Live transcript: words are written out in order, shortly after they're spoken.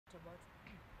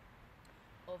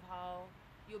of how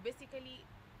you're basically,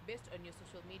 based on your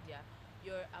social media,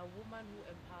 you're a woman who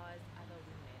empowers other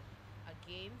women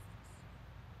against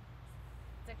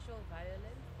sexual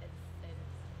violence and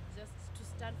just to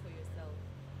stand for yourself.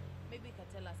 Maybe you can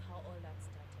tell us how all that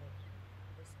started,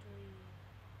 the story.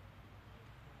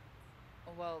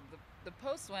 Well, the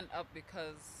post went up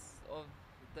because of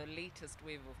the latest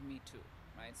wave of Me Too,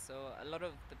 right? So a lot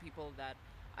of the people that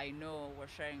I know were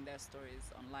sharing their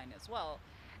stories online as well.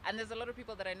 And there's a lot of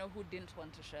people that I know who didn't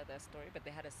want to share their story, but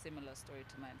they had a similar story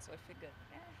to mine. So I figured,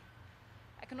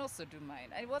 I can also do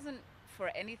mine. It wasn't for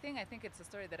anything. I think it's a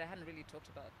story that I hadn't really talked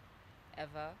about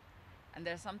ever. And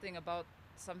there's something about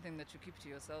something that you keep to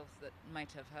yourself that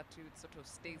might have hurt you. It sort of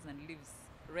stays and lives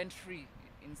rent free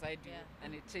inside you, Yeah.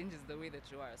 and it changes the way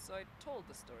that you are. So I told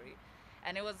the story,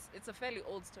 and it's a fairly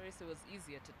old story, so it was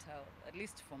easier to tell, at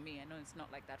least for me. I know it's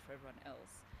not like that for everyone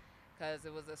else, because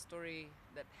it was a story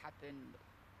that happened,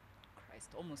 Christ,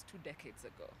 almost 2 decades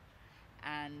ago.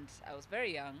 And I was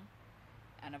very young,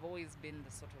 and I've always been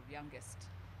the sort of youngest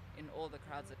in all the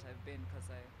crowds that I've been, because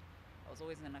I was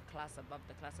always in a class above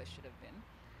the class I should have been.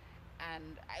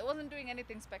 And I wasn't doing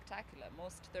anything spectacular.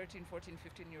 Most 13, 14,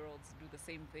 15-year-olds do the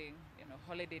same thing.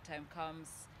 Holiday time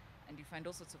comes and you find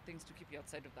all sorts of things to keep you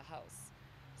outside of the house.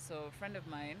 So a friend of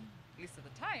mine, at least at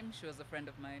the time, she was a friend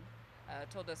of mine,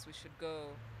 told us we should go.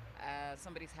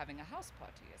 Somebody's having a house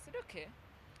party. I said, okay.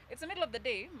 It's the middle of the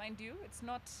day, mind you. It's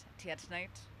not tea at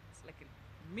night. It's like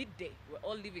midday. We're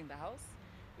all leaving the house.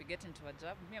 We get into a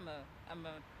job. I'm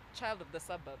a child of the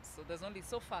suburbs, so there's only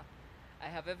so far I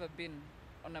have ever been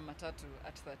on a matatu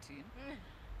at 13.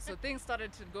 So things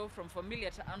started to go from familiar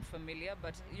to unfamiliar,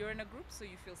 but you're in a group, so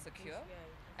you feel secure.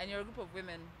 And you're a group of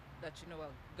women that you know are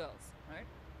girls, right?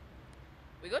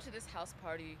 We go to this house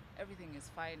party, everything is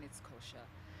fine, it's kosher.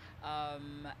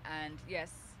 And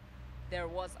yes, there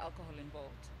was alcohol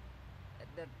involved.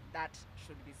 That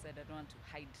should be said. I don't want to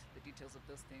hide the details of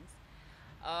those things.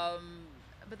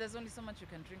 But there's only so much you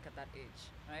can drink at that age,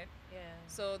 right? Yeah.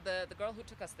 So the girl who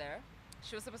took us there,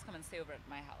 she was supposed to come and stay over at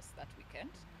my house that weekend.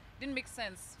 Didn't make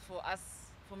sense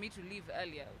for me to leave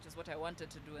earlier, which is what I wanted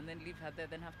to do, and then leave her there,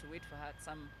 then have to wait for her at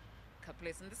some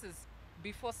place. And this is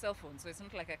before cell phone, so it's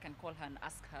not like I can call her and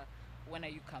ask her, when are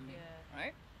you coming,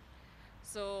 right?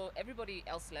 So everybody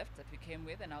else left that we came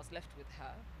with, and I was left with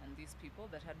her and these people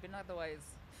that had been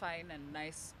otherwise fine and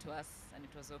nice to us, and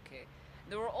it was okay.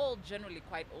 They were all generally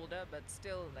quite older, but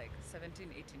still like 17,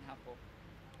 18 hapo.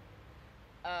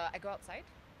 I go outside,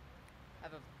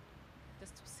 have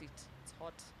just to sit. It's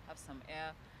hot, have some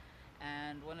air.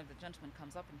 And one of the gentlemen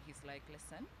comes up and he's like,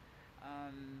 listen,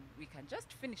 we can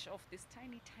just finish off this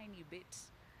tiny, tiny bit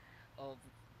of,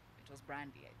 it was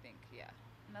brandy, I think, yeah.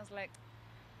 And I was like,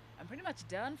 I'm pretty much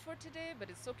done for today, but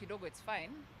it's so kidogo, it's fine.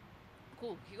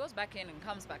 Cool. He goes back in and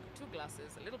comes back with 2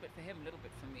 glasses, a little bit for him, a little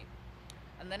bit for me.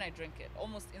 And then I drink it.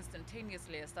 Almost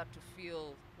instantaneously, I start to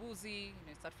feel woozy.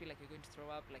 You start to feel like you're going to throw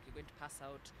up, like you're going to pass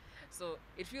out. So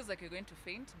it feels like you're going to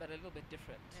faint, but a little bit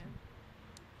different.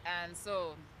 Yeah. And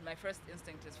so my first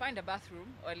instinct is find a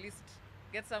bathroom, or at least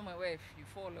get somewhere where if you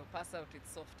fall or pass out,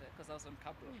 it's softer, because I was on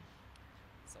Cabro.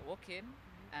 So I walk in,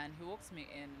 and he walks me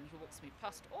in, and he walks me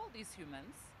past all these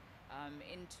humans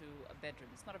into a bedroom.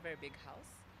 It's not a very big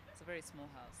house. It's a very small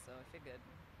house. So I figured,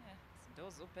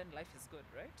 doors open, life is good,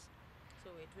 right? So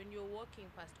wait, when you're walking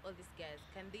past all these guys,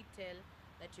 can they tell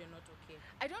that you're not okay?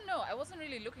 I don't know. I wasn't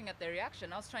really looking at their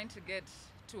reaction. I was trying to get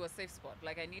to a safe spot.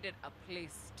 Like I needed a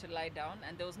place to lie down,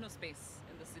 and there was no space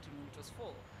in the sitting room. It was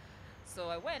full. So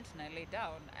I went and I lay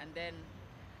down, and then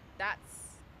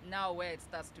that's now where it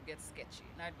starts to get sketchy.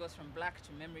 Now it goes from black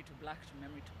to memory to black to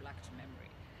memory to black to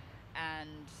memory.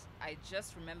 And I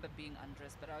just remember being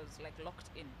undressed, but I was like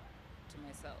locked in to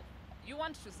myself. You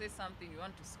want to say something, you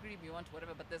want to scream, you want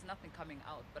whatever, but there's nothing coming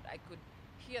out. But I could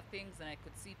hear things and I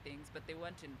could see things, but they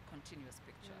weren't in continuous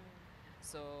picture.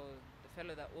 So the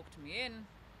fellow that walked me in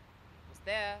was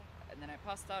there, and then I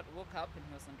passed out, woke up, and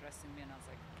he was undressing me, and I was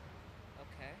like,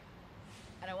 okay.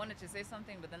 And I wanted to say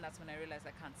something, but then that's when I realized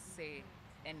I can't say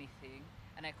anything,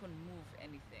 and I couldn't move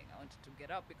anything. I wanted to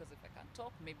get up, because if I can't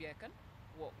talk, maybe I can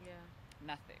walk. Yeah.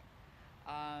 Nothing.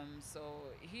 So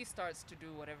he starts to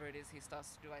do whatever it is he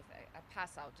starts to do. I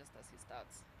pass out just as he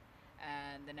starts.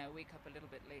 And then I wake up a little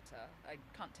bit later. I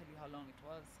can't tell you how long it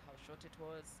was, how short it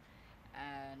was.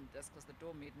 And that's because the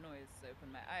door made noise. So I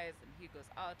open my eyes, and he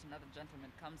goes out, another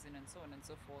gentleman comes in, and so on and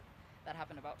so forth. That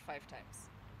happened about 5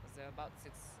 times, because there are about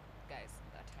 6 guys in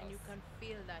that house. And you can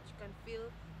feel that. You can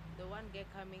feel the one guy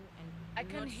coming, and I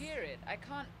can hear it. I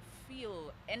can't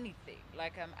feel anything.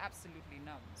 Like I'm absolutely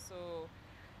numb. So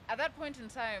at that point in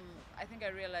time, I think I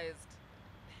realized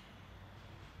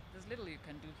there's little you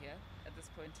can do here at this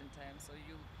point in time. So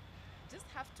you just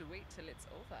have to wait till it's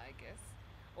over, I guess.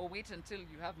 Or wait until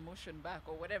you have motion back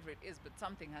or whatever it is, but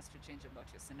something has to change about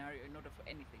your scenario in order for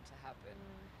anything to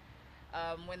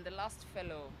happen. When the last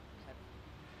fellow had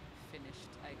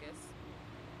finished, I guess,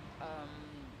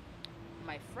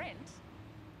 my friend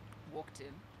walked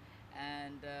in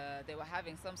and they were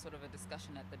having some sort of a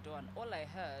discussion at the door, and all I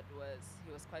heard was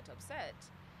he was quite upset,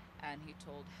 and he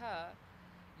told her,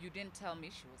 "You didn't tell me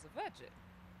she was a virgin."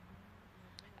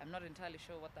 I'm not entirely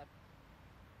sure what that.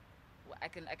 I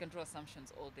can draw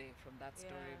assumptions all day from that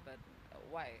story, Yeah. but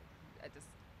why? I just.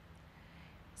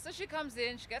 So she comes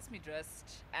in, she gets me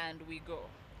dressed, and we go.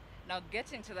 Now,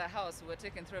 getting to the house, we were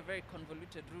taken through a very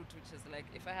convoluted route, which is like,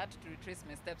 if I had to retrace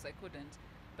my steps, I couldn't.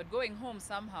 But going home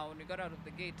somehow, when we got out of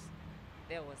the gate,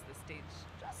 there was the stage,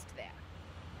 just there.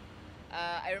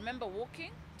 I remember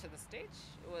walking to the stage.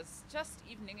 It was just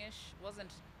evening-ish,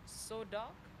 wasn't so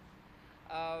dark.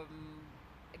 I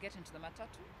get into the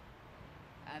matatu,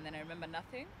 and then I remember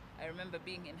nothing. I remember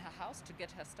being in her house to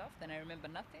get her stuff, then I remember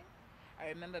nothing. I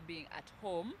remember being at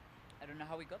home. I don't know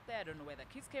how we got there. I don't know where the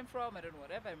keys came from. I don't know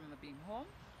whatever. I remember being home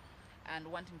and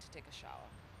wanting to take a shower.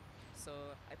 So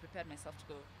I prepared myself to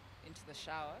go into the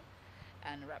shower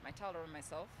and wrap my towel around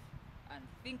myself and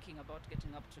thinking about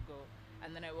getting up to go.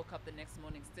 And then I woke up the next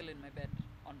morning still in my bed,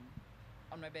 on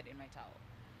my bed in my towel.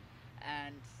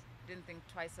 And didn't think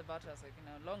twice about it. I was like,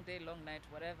 long day, long night,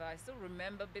 whatever. I still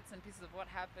remember bits and pieces of what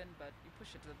happened, but you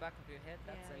push it to the back of your head.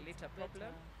 That's a later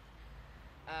problem.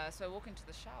 So I walk into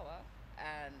the shower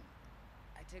and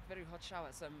I take very hot shower.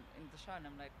 So I'm in the shower and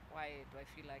I'm like, why do I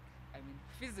feel like I'm in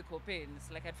physical pain? It's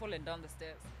like I'd fallen down the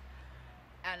stairs.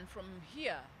 And from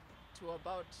here to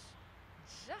about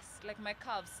just like my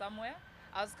calves somewhere,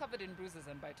 I was covered in bruises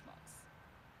and bite marks.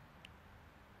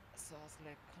 So I was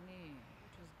like, honey,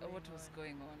 what was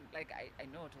going on? Like, I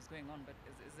know what was going on, but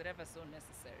is it ever so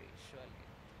necessary? Surely.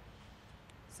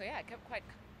 So yeah, I kept quite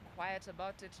quiet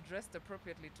about it, dressed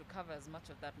appropriately to cover as much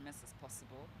of that mess as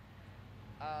possible.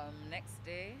 Next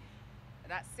day,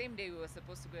 that same day, we were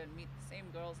supposed to go and meet the same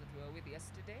girls that we were with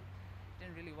yesterday.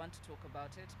 Didn't really want to talk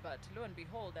about it, but lo and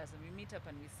behold, as we meet up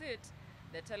and we sit,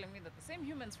 they're telling me that the same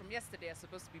humans from yesterday are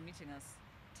supposed to be meeting us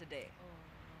today.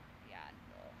 Yeah,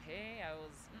 no. Hey, I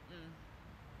was,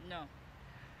 no.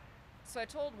 So I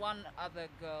told one other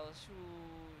girl,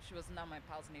 she was now my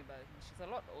pal's neighbor. She's a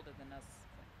lot older than us,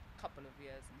 a couple of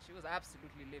years, and she was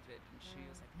absolutely livid. And she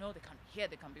was like, no, they can't be here,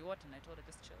 they can't be what? And I told her,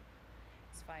 just chill.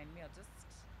 It's fine,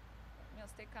 I'll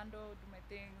stay condo, do my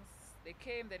things. They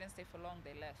came, they didn't stay for long,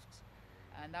 they left.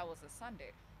 And that was a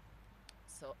Sunday.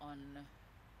 So on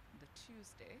the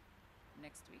Tuesday,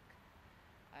 next week,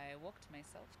 I walked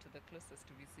myself to the closest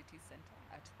to VCT center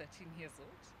at 13 years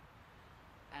old.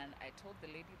 And I told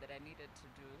the lady that I needed to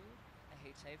do a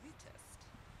HIV test.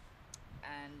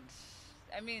 And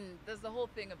I mean, there's the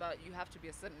whole thing about you have to be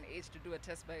a certain age to do a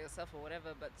test by yourself or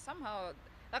whatever, but somehow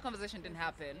that conversation didn't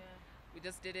happen. We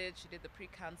just did it. She did the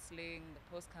pre-counseling,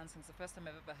 the post-counseling. It's the first time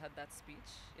I've ever had that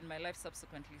speech. In my life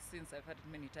subsequently since, I've had it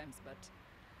many times,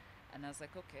 and I was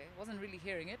like, okay, wasn't really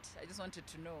hearing it. I just wanted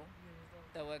to know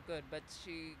that we're good. But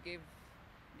she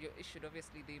issued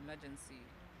obviously the emergency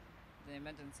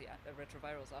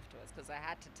retrovirals afterwards, because I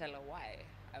had to tell her why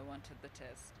I wanted the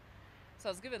test. So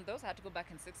I was given those. I had to go back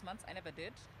in 6 months. I never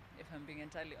did, if I'm being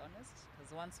entirely honest,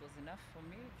 because once was enough for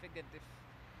me. Figured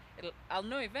I'll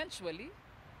know eventually.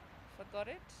 Forgot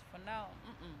it. For now,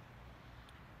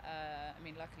 I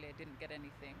mean, luckily I didn't get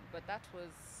anything, but that was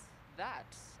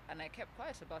that, and I kept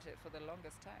quiet about it for the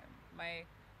longest time. My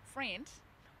friend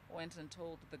went and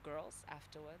told the girls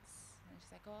afterwards, and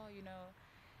she's like, oh,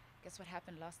 guess what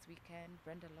happened last weekend?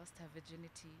 Brenda lost her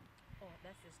virginity. Oh,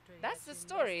 that's the story. That's the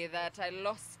story, that I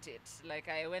lost it. Like,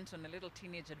 I went on a little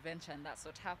teenage adventure and that's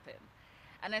what happened.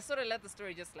 And I sort of let the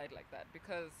story just slide like that,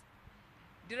 because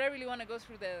did I really want to go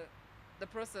through the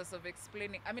process of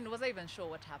explaining? I mean, was I even sure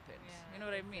what happened? You know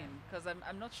what I mean? Because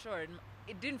I'm not sure.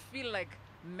 It didn't feel like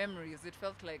memories. It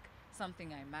felt like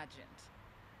something I imagined.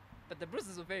 But the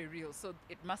bruises were very real, so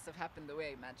it must have happened the way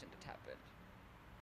I imagined it happened.